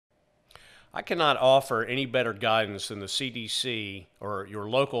I cannot offer any better guidance than the CDC or your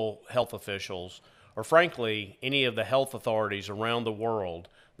local health officials, or frankly, any of the health authorities around the world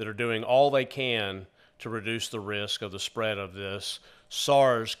that are doing all they can to reduce the risk of the spread of this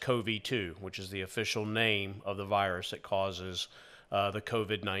SARS-CoV-2, which is the official name of the virus that causes the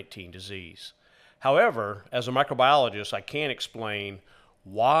COVID-19 disease. However, as a microbiologist, I can't explain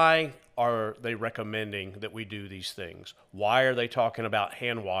why are they recommending that we do these things? Why are they talking about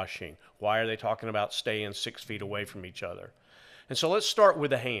hand washing? Why are they talking about staying 6 feet away from each other? And so let's start with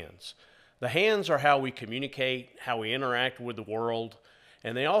the hands. The hands are how we communicate, how we interact with the world,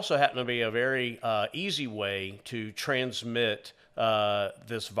 and they also happen to be a very easy way to transmit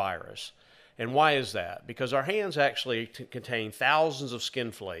this virus. And why is that? Because our hands actually contain thousands of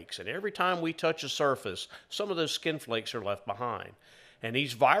skin flakes, and every time we touch a surface, some of those skin flakes are left behind. And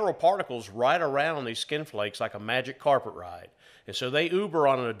these viral particles ride around these skin flakes like a magic carpet ride. And so they Uber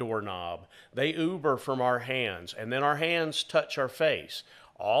on a doorknob, they Uber from our hands, and then our hands touch our face,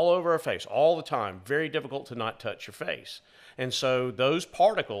 all over our face, all the time. Very difficult to not touch your face. And so those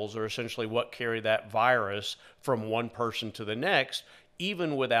particles are essentially what carry that virus from one person to the next,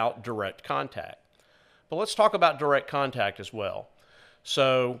 even without direct contact. But let's talk about direct contact as well.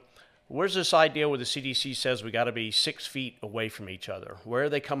 So where's this idea where the CDC says we got to be 6 feet away from each other? Where are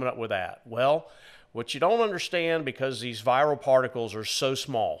they coming up with that? Well, what you don't understand, because these viral particles are so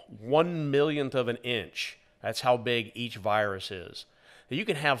small, 1/1,000,000th of an inch, that's how big each virus is. You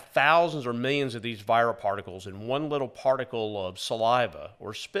can have thousands or millions of these viral particles in one little particle of saliva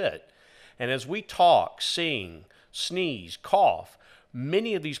or spit. And as we talk, sing, sneeze, cough,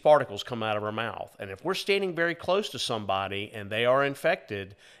 many of these particles come out of our mouth. And if we're standing very close to somebody and they are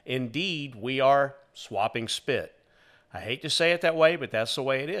infected, indeed, we are swapping spit. I hate to say it that way, but that's the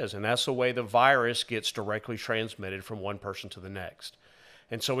way it is. And that's the way the virus gets directly transmitted from one person to the next.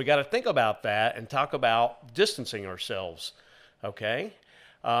 And so we got to think about that and talk about distancing ourselves, okay?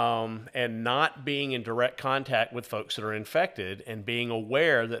 And not being in direct contact with folks that are infected, and being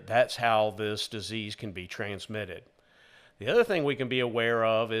aware that that's how this disease can be transmitted. The other thing we can be aware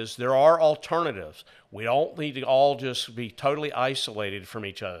of is there are alternatives. We don't need to all just be totally isolated from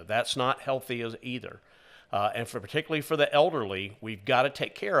each other. That's not healthy either. And particularly for the elderly, we've got to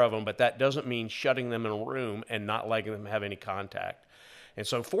take care of them, but that doesn't mean shutting them in a room and not letting them have any contact. And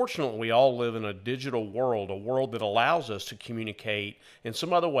so fortunately, we all live in a digital world, a world that allows us to communicate in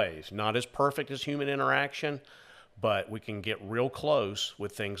some other ways. Not as perfect as human interaction, but we can get real close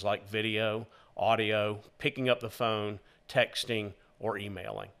with things like video, audio, picking up the phone, texting, or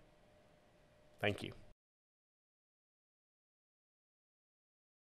emailing. Thank you.